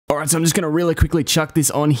Alright, so I'm just going to really quickly chuck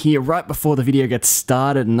this on here right before the video gets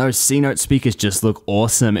started, and those C-Note speakers just look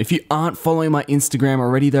awesome. If you aren't following my Instagram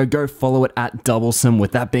already though, go follow it at Doublesome.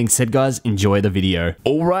 With that being said guys, enjoy the video.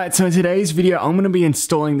 Alright, so in today's video I'm going to be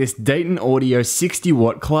installing this Dayton Audio 60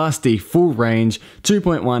 watt Class D full range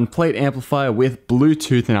 2.1 plate amplifier with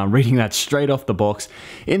Bluetooth, and I'm reading that straight off the box,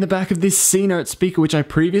 in the back of this C-Note speaker which I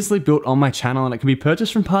previously built on my channel, and it can be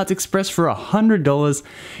purchased from Parts Express for $100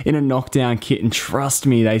 in a knockdown kit, and trust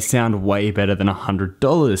me, they sound way better than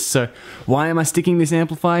 $100. So why am I sticking this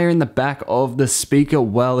amplifier in the back of the speaker?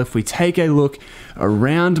 Well, if we take a look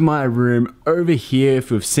around my room over here, if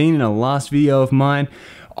we've seen in a last video of mine,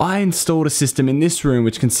 I installed a system in this room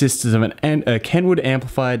which consists of a Kenwood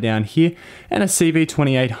amplifier down here and a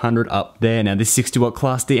CV2800 up there. Now this 60 watt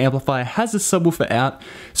Class D amplifier has a subwoofer out,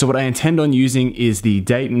 so what I intend on using is the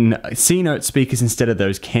Dayton C-Note speakers instead of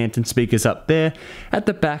those Canton speakers up there at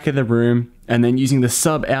the back of the room, and then using the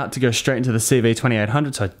sub out to go straight into the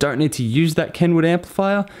CV2800, so I don't need to use that Kenwood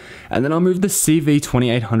amplifier. And then I'll move the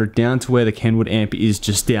CV2800 down to where the Kenwood amp is,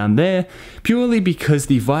 just down there, purely because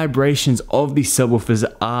the vibrations of the subwoofers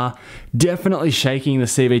are definitely shaking the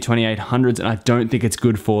CV2800s, and I don't think it's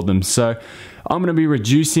good for them. So I'm going to be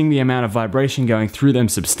reducing the amount of vibration going through them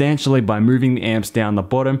substantially by moving the amps down the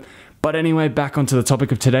bottom. But anyway, back onto the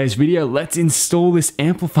topic of today's video, let's install this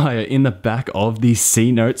amplifier in the back of the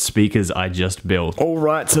C-Note speakers I just built.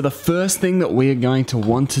 Alright, so the first thing that we are going to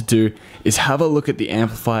want to do is have a look at the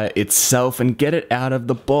amplifier itself and get it out of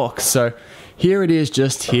the box. So here it is,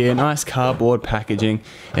 just here, nice cardboard packaging,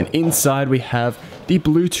 and inside we have the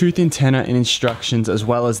Bluetooth antenna and instructions, as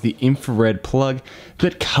well as the infrared plug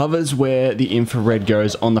that covers where the infrared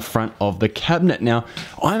goes on the front of the cabinet. Now,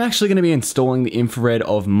 I'm actually going to be installing the infrared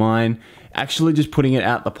of mine, actually just putting it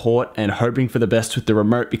out the port and hoping for the best with the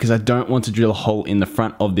remote, because I don't want to drill a hole in the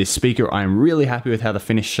front of this speaker. I am really happy with how the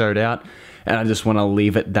finish showed out, and I just want to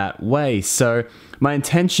leave it that way. So my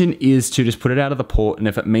intention is to just put it out of the port, and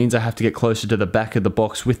if it means I have to get closer to the back of the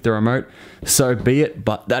box with the remote, so be it.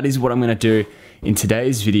 But that is what I'm going to do in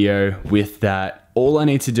today's video with that. All I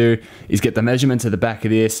need to do is get the measurements of the back of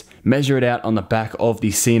this, measure it out on the back of the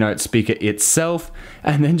C-Note speaker itself,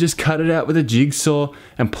 and then just cut it out with a jigsaw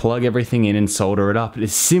and plug everything in and solder it up. It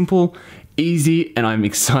is simple, easy, and I'm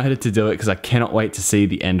excited to do it because I cannot wait to see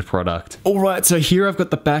the end product. Alright, so here I've got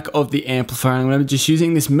the back of the amplifier. I'm going to be just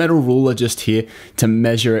using this metal ruler just here to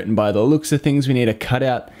measure it, and by the looks of things we need a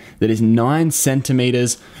cutout that is 9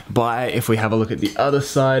 centimeters by, if we have a look at the other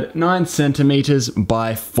side, 9 centimeters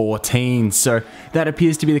by 14. So that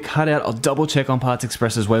appears to be the cutout. I'll double check on Parts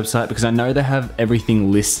Express's website because I know they have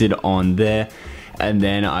everything listed on there. And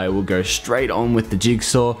then I will go straight on with the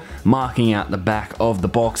jigsaw, marking out the back of the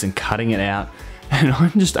box and cutting it out. And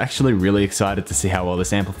I'm just actually really excited to see how well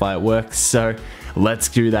this amplifier works. So let's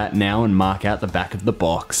do that now and mark out the back of the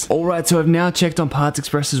box. Alright, so I've now checked on Parts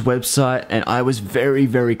Express's website, and I was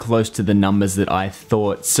very close to the numbers that I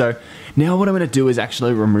thought. So now what I'm going to do is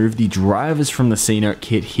actually remove the drivers from the C-Note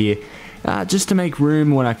kit here, just to make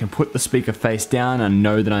room when I can put the speaker face down and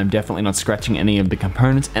know that I'm definitely not scratching any of the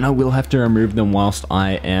components, and I will have to remove them whilst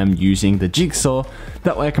I am using the jigsaw.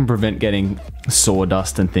 That way I can prevent getting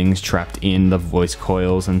sawdust and things trapped in the voice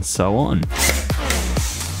coils and so on.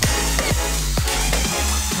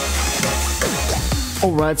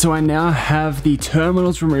 Alright, so I now have the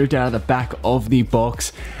terminals removed out of the back of the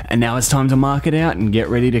box, and now it's time to mark it out and get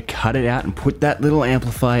ready to cut it out and put that little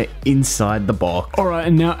amplifier inside the box. Alright,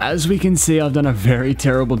 and now as we can see, I've done a very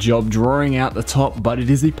terrible job drawing out the top, but it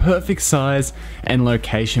is the perfect size and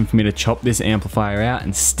location for me to chop this amplifier out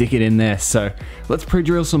and stick it in there. So let's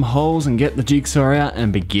pre-drill some holes and get the jigsaw out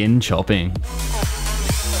and begin chopping.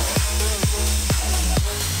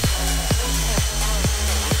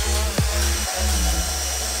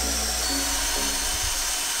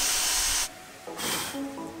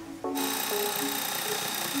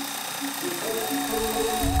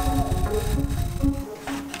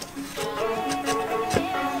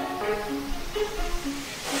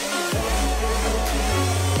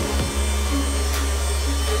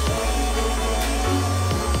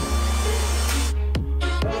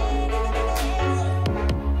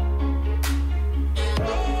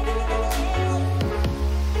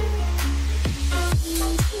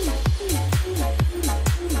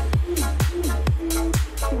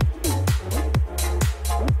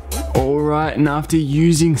 Alright, and after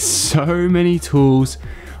using so many tools,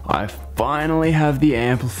 I finally have the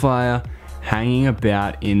amplifier hanging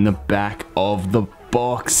about in the back of the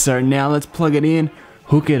box. So now let's plug it in,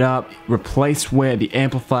 hook it up, replace where the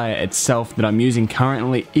amplifier itself that I'm using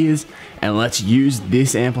currently is, and let's use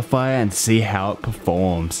this amplifier and see how it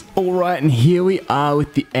performs. Alright, and here we are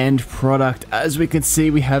with the end product. As we can see,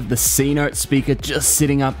 we have the C-Note speaker just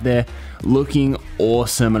sitting up there looking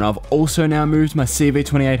awesome, and I've also now moved my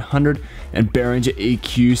CV2800 and Behringer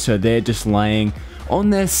EQ so they're just laying on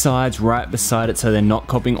their sides right beside it so they're not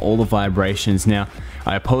copying all the vibrations. Now,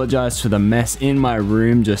 I apologize for the mess in my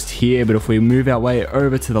room just here, but if we move our way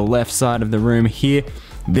over to the left side of the room here,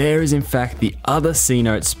 there is in fact the other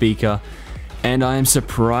C-Note speaker, and I am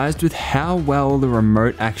surprised with how well the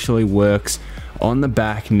remote actually works on the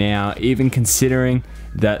back now, even considering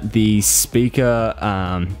that the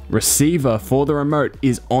speaker receiver for the remote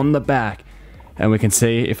is on the back. And we can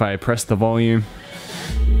see if I press the volume,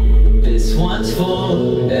 this one's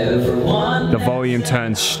for everyone. The volume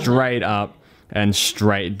turns straight up and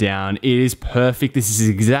straight down. It is perfect. This is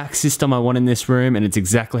the exact system I want in this room, and it's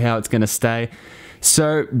exactly how it's going to stay.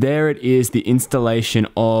 So there it is, the installation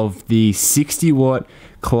of the 60 watt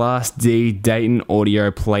Class D Dayton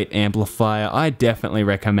audio plate amplifier. I definitely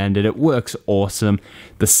recommend it. It works awesome.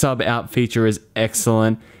 The sub out feature is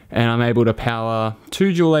excellent, and I'm able to power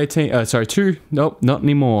nope, not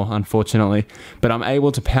anymore, unfortunately, but I'm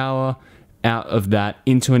able to power out of that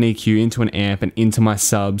into an EQ, into an amp, and into my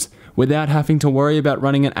subs without having to worry about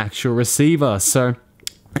running an actual receiver. So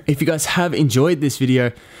if you guys have enjoyed this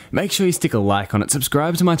video, make sure you stick a like on it,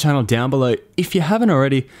 subscribe to my channel down below if you haven't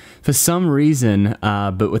already for some reason,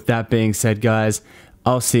 but with that being said guys,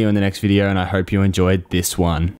 I'll see you in the next video, and I hope you enjoyed this one.